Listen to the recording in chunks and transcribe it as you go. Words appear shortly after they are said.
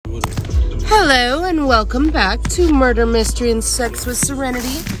Hello and welcome back to Murder, Mystery, and Sex with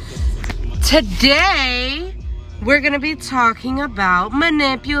Serenity. Today, we're going to be talking about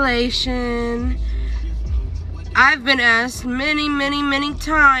manipulation. I've been asked many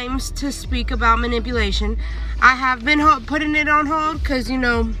times to speak about manipulation. I have been putting it on hold because, I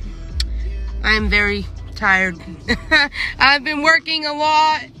am very tired. I've been working a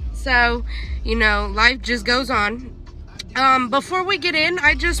lot, so, life just goes on. Before we get in,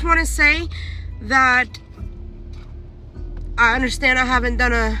 I just want to say that I understand I haven't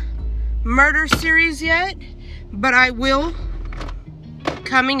done a murder series yet, but I will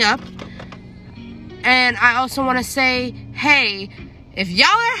coming up. And I also want to say, hey, if y'all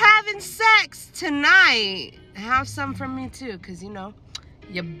are having sex tonight, have some from me too, because,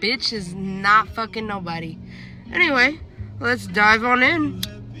 your bitch is not fucking nobody. Anyway, let's dive on in.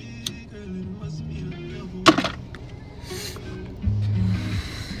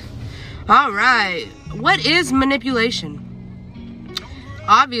 Alright, what is manipulation?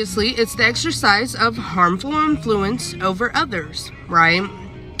 Obviously, it's the exercise of harmful influence over others, right?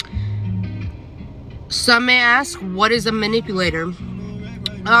 Some may ask, what is a manipulator?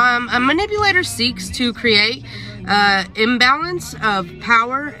 A manipulator seeks to create imbalance of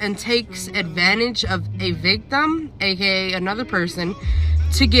power and takes advantage of a victim, aka another person,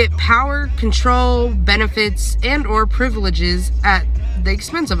 to get power, control, benefits, and or privileges at the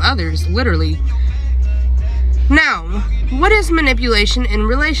expense of others, literally. Now, what is manipulation in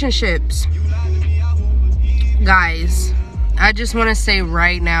relationships? Guys, I just want to say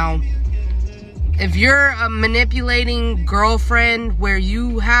right now, if you're a manipulating girlfriend where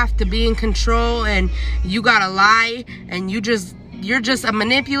you have to be in control and you gotta lie and you're just a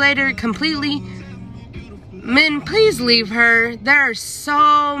manipulator completely, men, please leave her. There are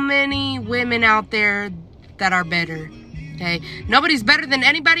so many women out there that are better. Okay, nobody's better than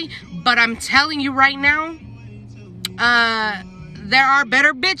anybody, but I'm telling you right now, there are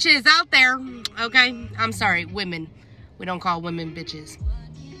better bitches out there. Okay, I'm sorry, women. We don't call women bitches.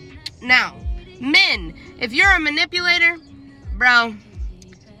 Now, men, if you're a manipulator, bro,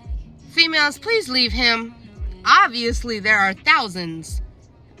 females, please leave him. Obviously, there are thousands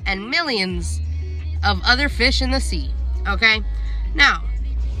and millions of other fish in the sea. Okay, now,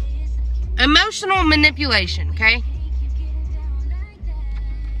 emotional manipulation. Okay.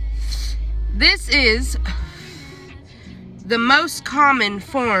 This is the most common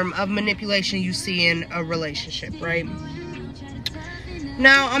form of manipulation you see in a relationship, right?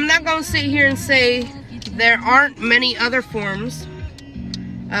 Now, I'm not going to sit here and say there aren't many other forms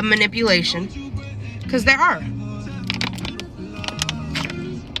of manipulation, because there are.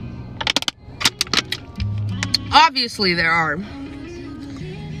 Obviously, there are.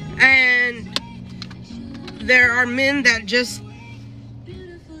 And there are men that just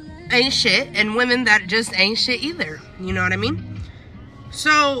ain't shit, and women that just ain't shit either. You know what I mean?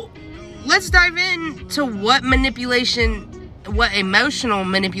 So, let's dive into what emotional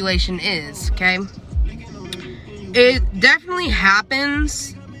manipulation is, okay? It definitely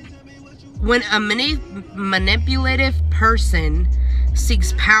happens when a manipulative person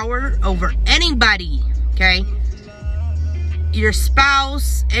seeks power over anybody, okay? Your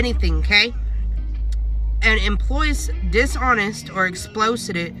spouse, anything, okay? And employs dishonest or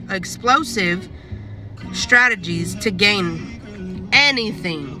explosive strategies to gain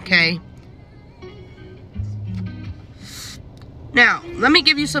anything, okay? Now, let me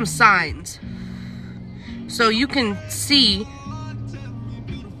give you some signs so you can see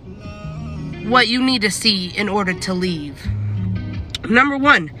what you need to see in order to leave. Number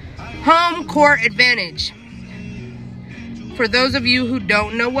one, home court advantage. For those of you who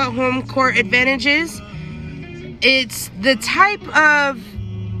don't know what home court advantage is, it's the type of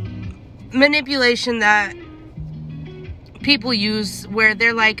manipulation that people use where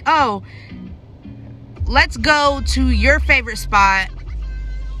they're like, oh, let's go to your favorite spot,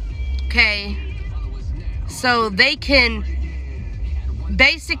 okay, so they can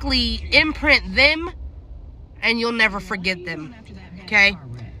basically imprint them and you'll never forget them, okay?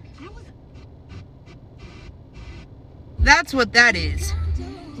 That's what that is.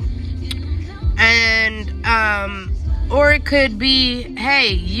 And, or it could be, hey,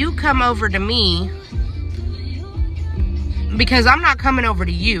 you come over to me because I'm not coming over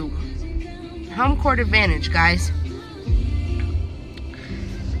to you. Home court advantage, guys.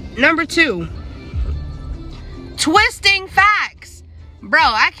 Number two, twisting facts. Bro,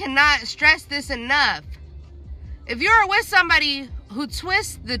 I cannot stress this enough. If you're with somebody who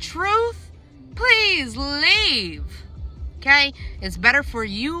twists the truth, please leave. Okay? It's better for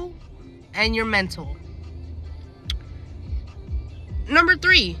you and your mental. Number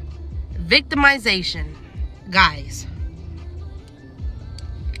 3, Victimization. Guys,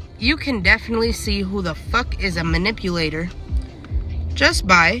 you can definitely see who the fuck is a manipulator just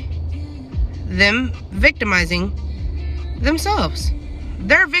by them victimizing themselves.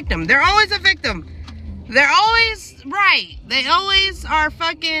 They're a victim. They're always a victim. They're always right. They always are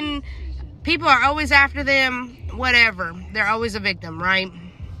fucking, people are always after them, whatever. They're always a victim, right?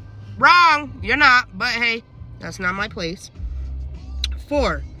 Wrong. You're not, but hey, that's not my place.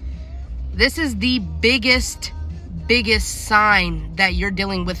 4, this is the biggest sign that you're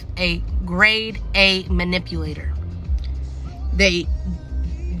dealing with a grade A manipulator. They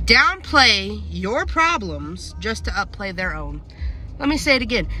downplay your problems just to upplay their own. Let me say it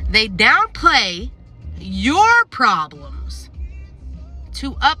again. They downplay your problems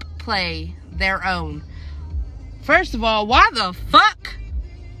to upplay their own. First of all, why the fuck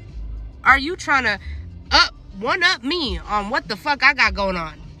are you trying to one-up me on what the fuck I got going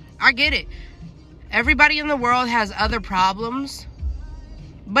on? I get it. Everybody in the world has other problems.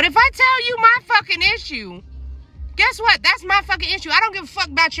 But if I tell you my fucking issue, guess what? That's my fucking issue. I don't give a fuck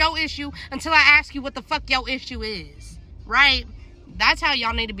about your issue until I ask you what the fuck your issue is. Right? That's how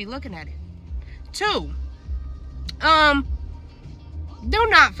y'all need to be looking at it. 2, do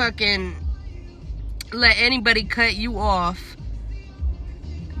not fucking let anybody cut you off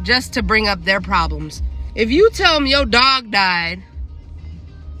just to bring up their problems. If you tell them your dog died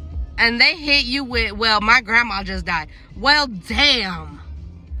and they hit you with, well, my grandma just died. Well, damn.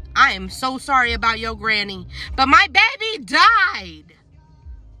 I am so sorry about your granny, but my baby died.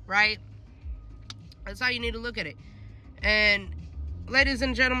 Right? That's how you need to look at it. And ladies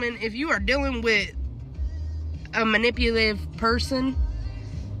and gentlemen, if you are dealing with a manipulative person,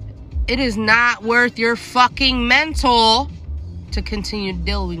 it is not worth your fucking mental to continue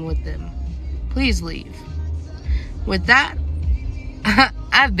dealing with them. Please leave. With that,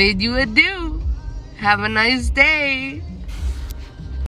 I bid you adieu. Have a nice day.